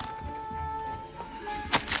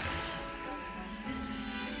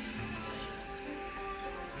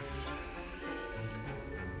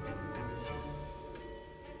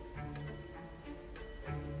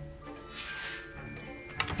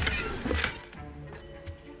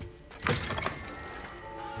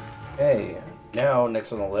 Okay, now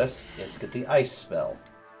next on the list is to get the ice spell.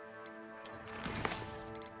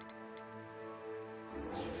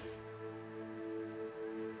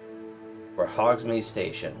 For Hogsmeade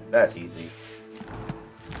Station. That's easy.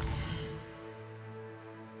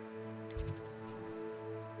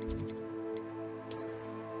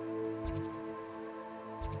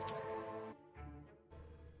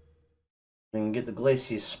 We can get the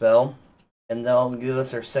Glacier spell, and they'll give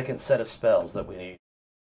us our second set of spells that we need.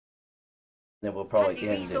 Then we'll probably Handy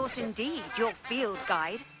end resource it. indeed, your field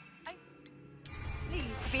guide. I'm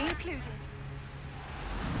pleased to be included.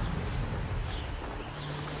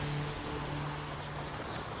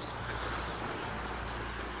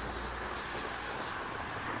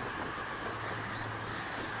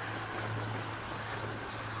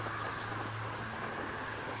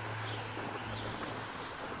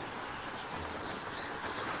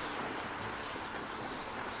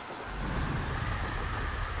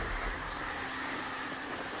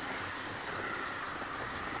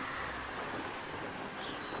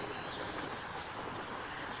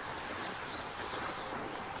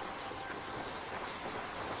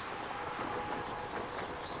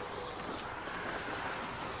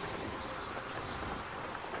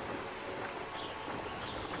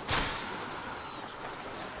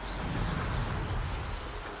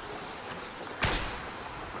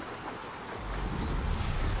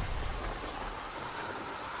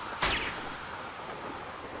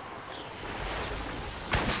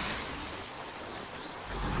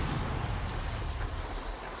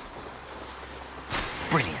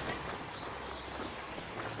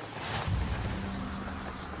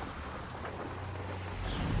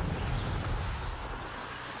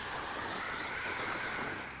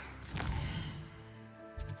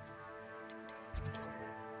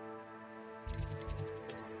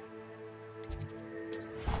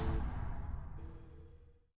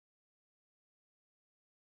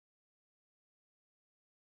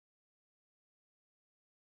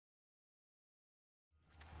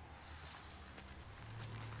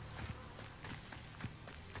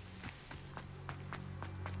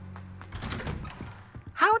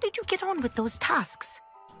 did you get on with those tasks?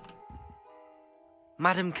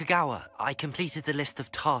 Madam Kagawa, I completed the list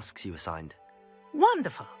of tasks you assigned.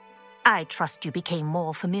 Wonderful. I trust you became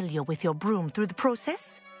more familiar with your broom through the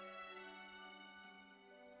process?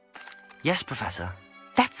 Yes, Professor.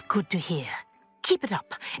 That's good to hear. Keep it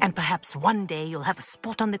up, and perhaps one day you'll have a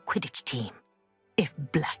spot on the Quidditch team. If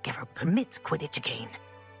Black ever permits Quidditch again.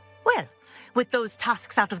 Well, with those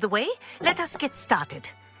tasks out of the way, let us get started.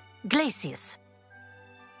 Glacius.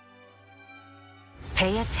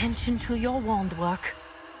 Pay attention to your wand work.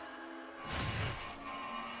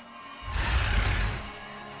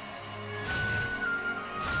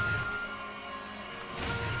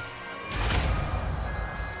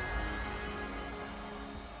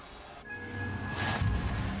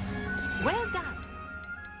 Well done.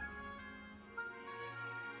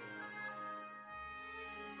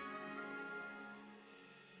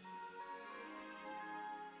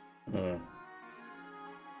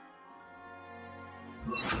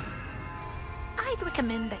 I'd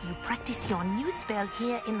recommend that you practice your new spell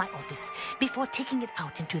here in my office before taking it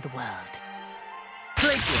out into the world.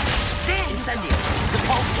 Glacier! There you Incendio! go. The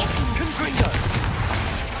Pulse! Confringo!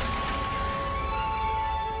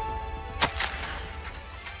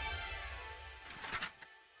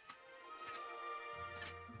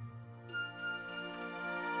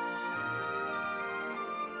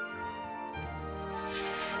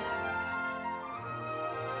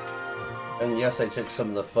 And yes, I took some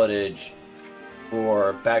of the footage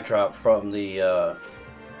or backdrop from the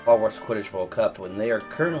Hogwarts Quidditch World Cup when they are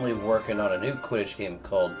currently working on a new Quidditch game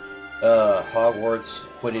called Hogwarts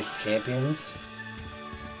Quidditch Champions.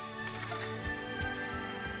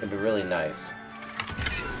 It'd be really nice.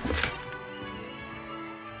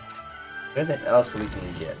 Anything else we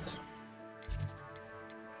can get?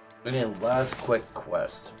 We need a last quick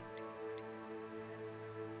quest.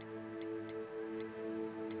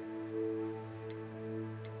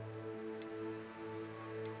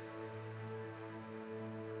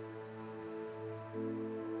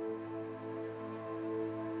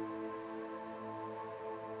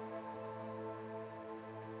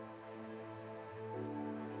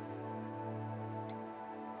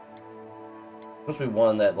 Supposed to be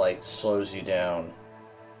one that, like, slows you down.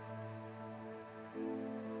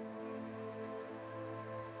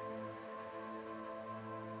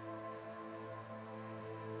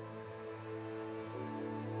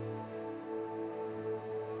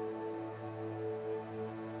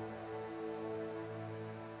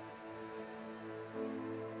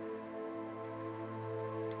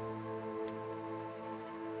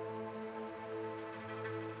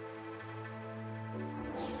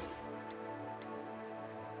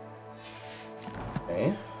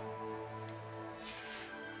 Okay.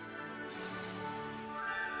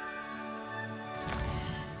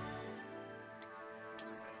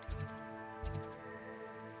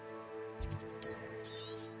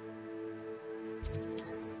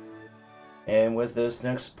 And with this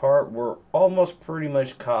next part, we're almost pretty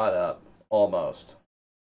much caught up. Almost.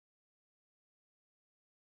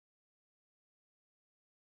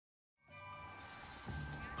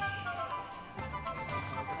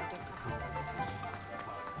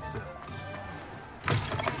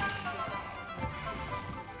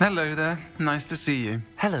 Hello there. Nice to see you.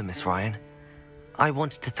 Hello, Miss Ryan. I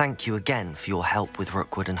wanted to thank you again for your help with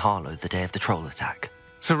Rookwood and Harlow the day of the troll attack.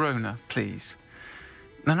 Sirona, please.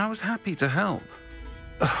 And I was happy to help.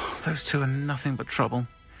 Oh, those two are nothing but trouble.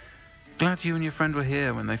 Glad you and your friend were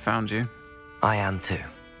here when they found you. I am too.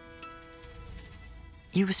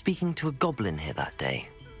 You were speaking to a goblin here that day.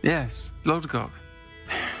 Yes, Lodgok.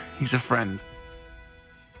 He's a friend.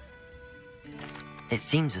 It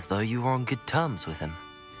seems as though you were on good terms with him.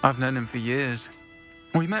 I've known him for years.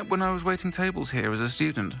 We met when I was waiting tables here as a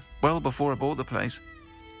student, well before I bought the place.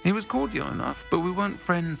 He was cordial enough, but we weren't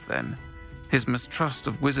friends then. His mistrust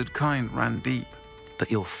of wizard kind ran deep. But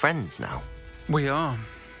you're friends now? We are.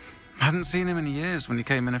 Hadn't seen him in years when he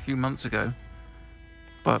came in a few months ago.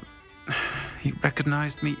 But he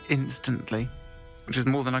recognized me instantly, which is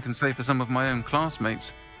more than I can say for some of my own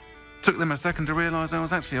classmates. Took them a second to realize I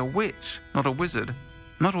was actually a witch, not a wizard.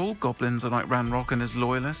 Not all goblins are like Ranrock and his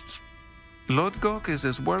loyalists. Lodgok is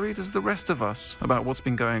as worried as the rest of us about what's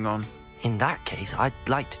been going on. In that case, I'd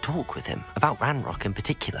like to talk with him, about Ranrock in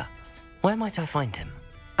particular. Where might I find him?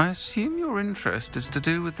 I assume your interest is to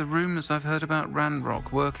do with the rumors I've heard about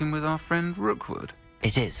Ranrock working with our friend Rookwood.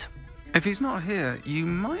 It is. If he's not here, you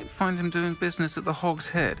might find him doing business at the Hog's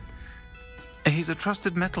Head. He's a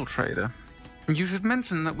trusted metal trader. You should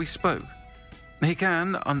mention that we spoke. He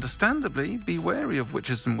can, understandably, be wary of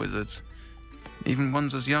witches and wizards. Even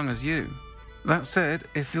ones as young as you. That said,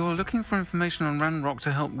 if you're looking for information on Ranrock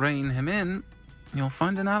to help rein him in, you'll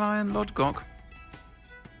find an ally in Lodgok.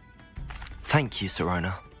 Thank you,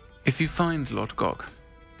 Serona. If you find Lodgok,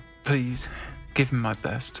 please give him my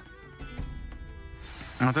best.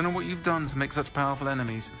 I don't know what you've done to make such powerful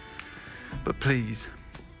enemies, but please,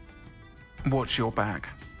 watch your back.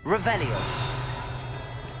 Revelio.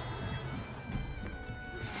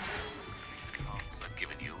 I've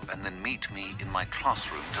given you, and then meet me in my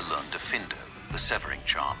classroom to learn Defendo, the severing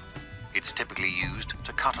charm. It's typically used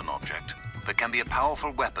to cut an object, but can be a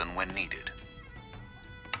powerful weapon when needed.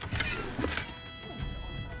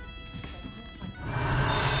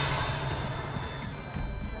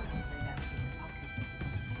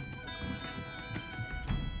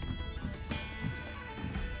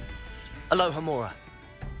 Aloha, Mora.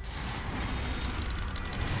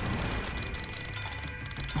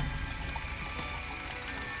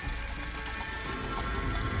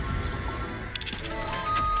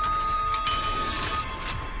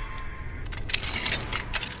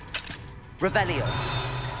 Revelio.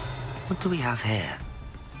 What do we have here?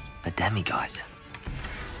 A demiguise.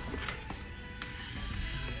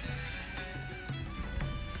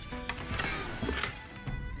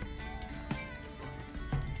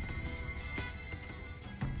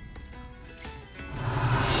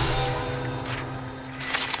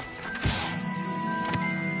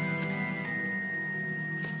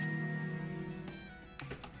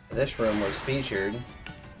 This room was featured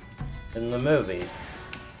in the movie.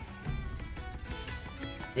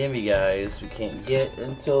 Demiguise we can't get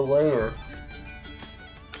until later.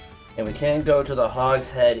 And we can't go to the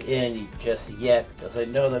Hogshead Inn just yet, because I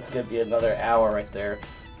know that's going to be another hour right there.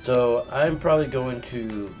 So I'm probably going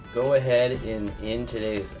to go ahead and end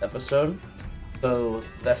today's episode. So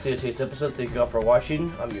that's the today's episode. Thank you all for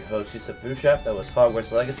watching. I'm your host, BootStrapp. That was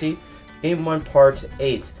Hogwarts Legacy, Game 1, Part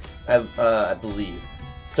 8, I believe.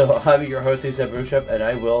 So I'm your host, BootStrapp, and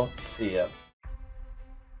I will see ya.